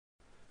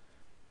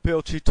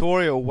Perl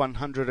Tutorial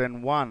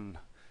 101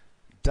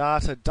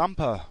 Data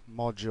Dumper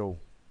module.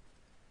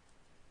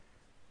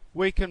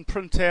 We can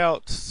print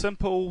out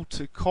simple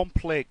to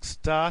complex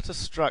data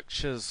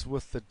structures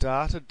with the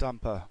Data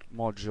Dumper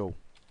module.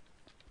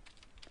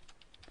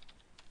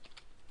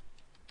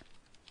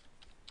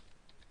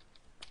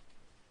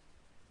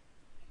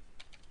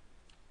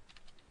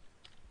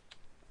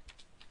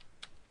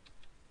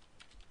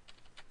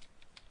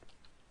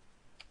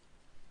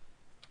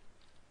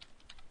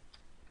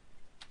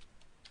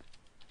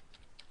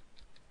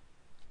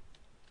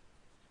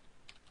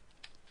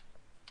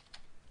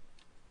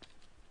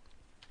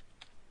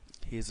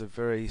 Here's a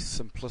very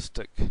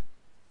simplistic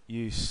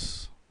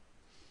use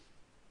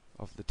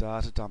of the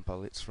data dumper.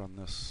 Let's run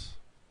this.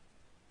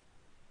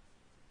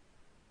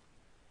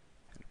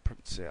 And it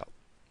prints out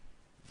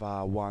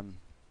var1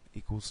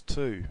 equals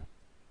 2.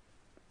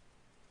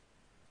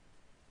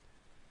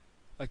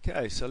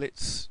 Okay, so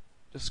let's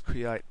just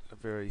create a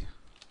very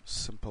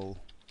simple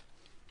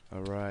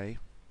array.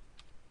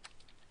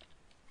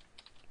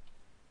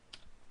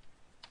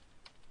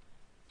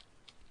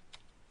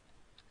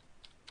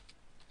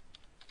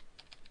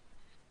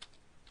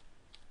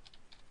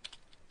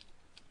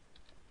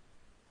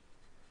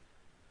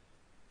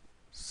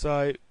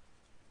 So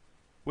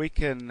we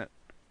can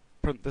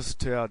print this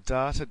to our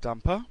data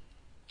dumper.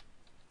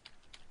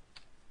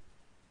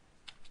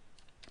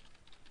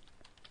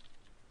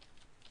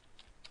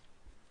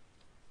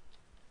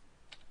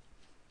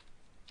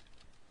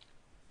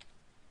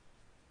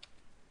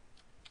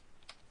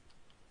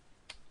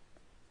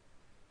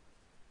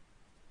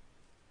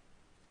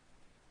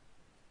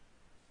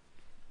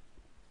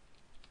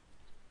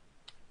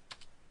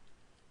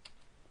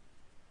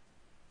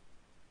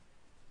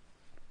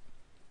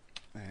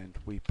 And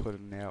we put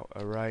in our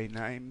array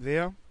name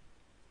there,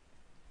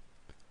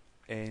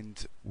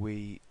 and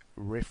we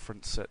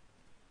reference it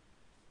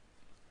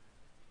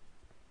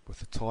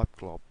with a type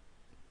glob.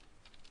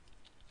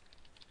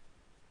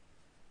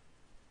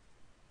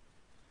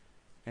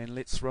 And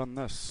let's run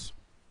this.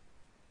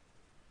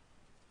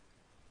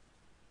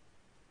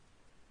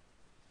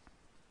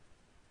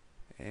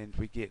 And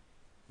we get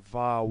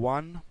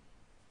var1,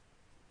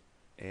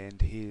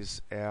 and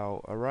here's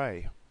our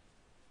array.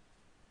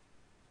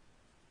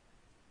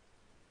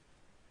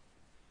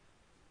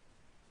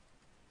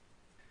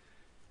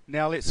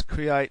 Now let's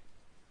create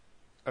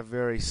a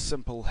very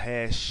simple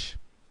hash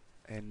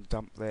and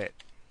dump that.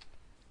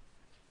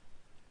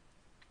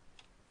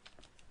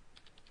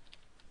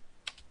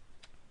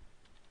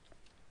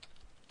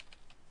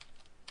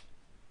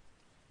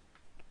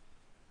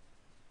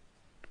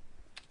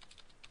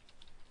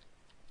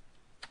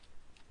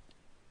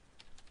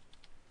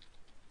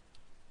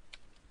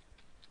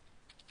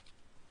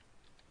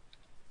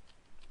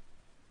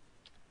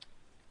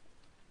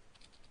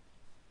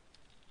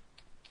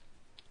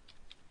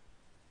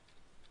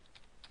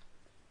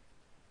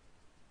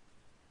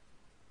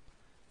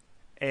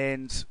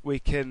 And we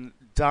can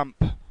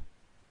dump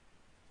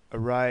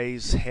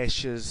arrays,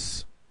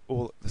 hashes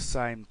all at the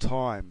same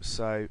time.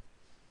 So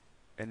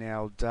in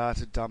our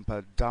data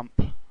dumper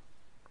dump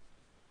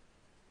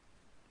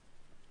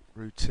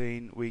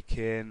routine, we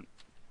can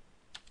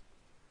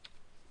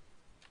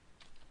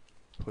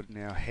put in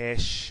our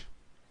hash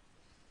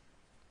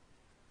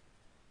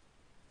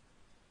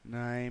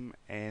name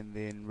and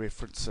then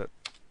reference it,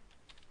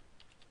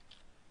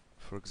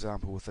 for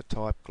example, with a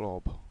type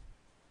glob.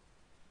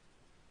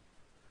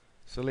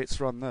 So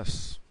let's run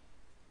this.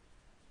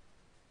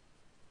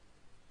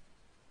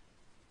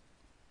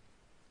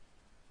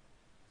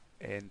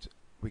 And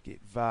we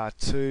get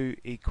var2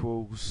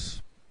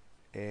 equals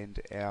and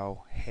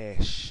our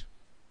hash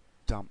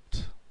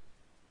dumped.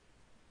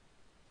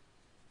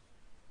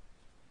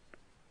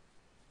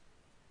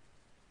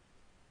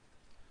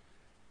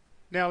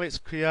 Now let's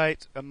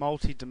create a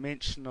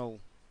multi-dimensional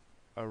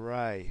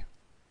array.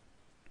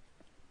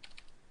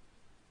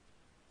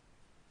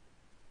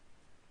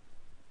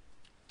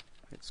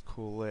 Let's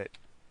call that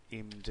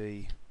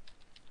MD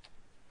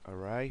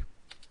array.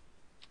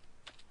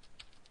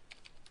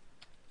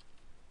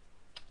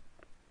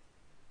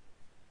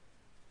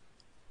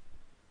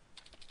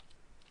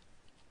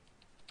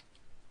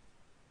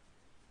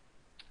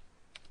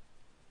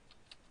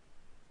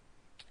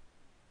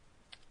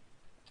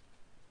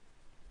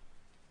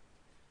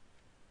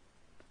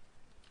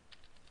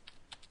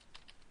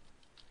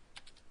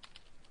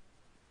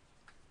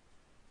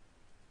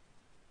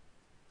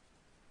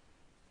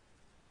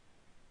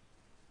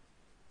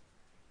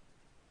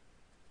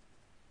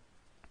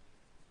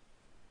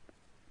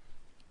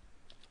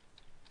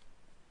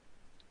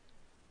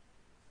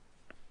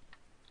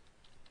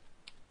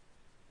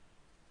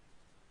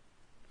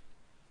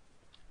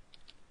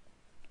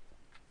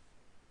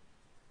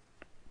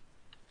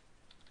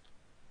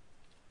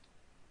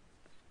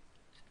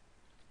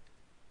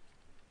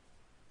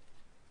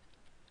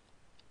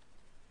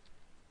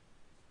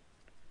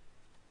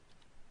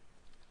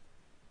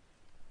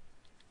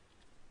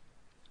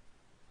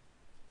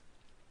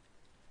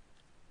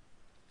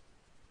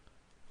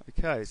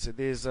 Okay, so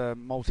there's a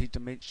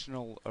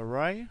multi-dimensional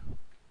array.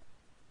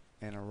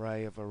 an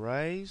array of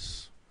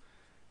arrays,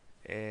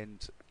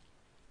 and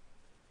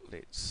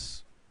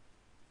let's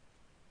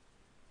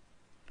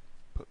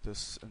put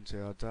this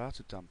into our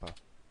data dumper.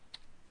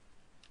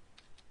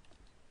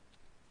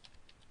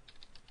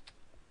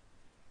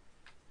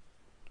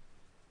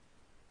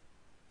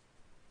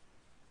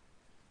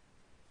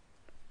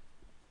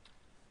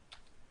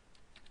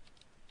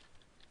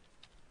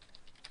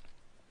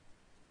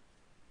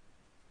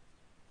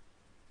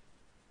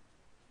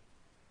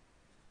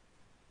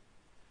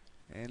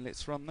 And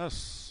let's run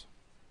this.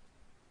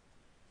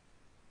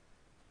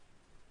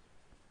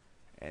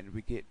 And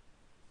we get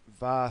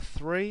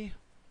var3,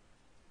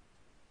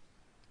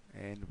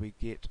 and we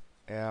get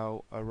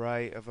our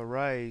array of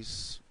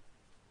arrays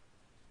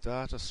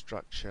data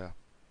structure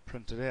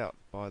printed out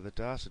by the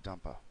data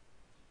dumper.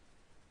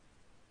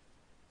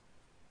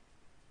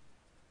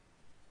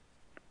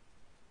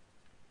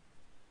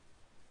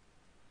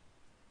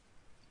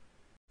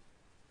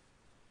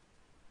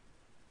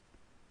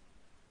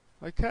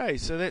 Okay,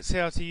 so that's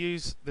how to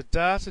use the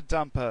data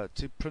dumper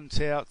to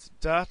print out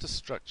data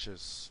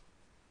structures.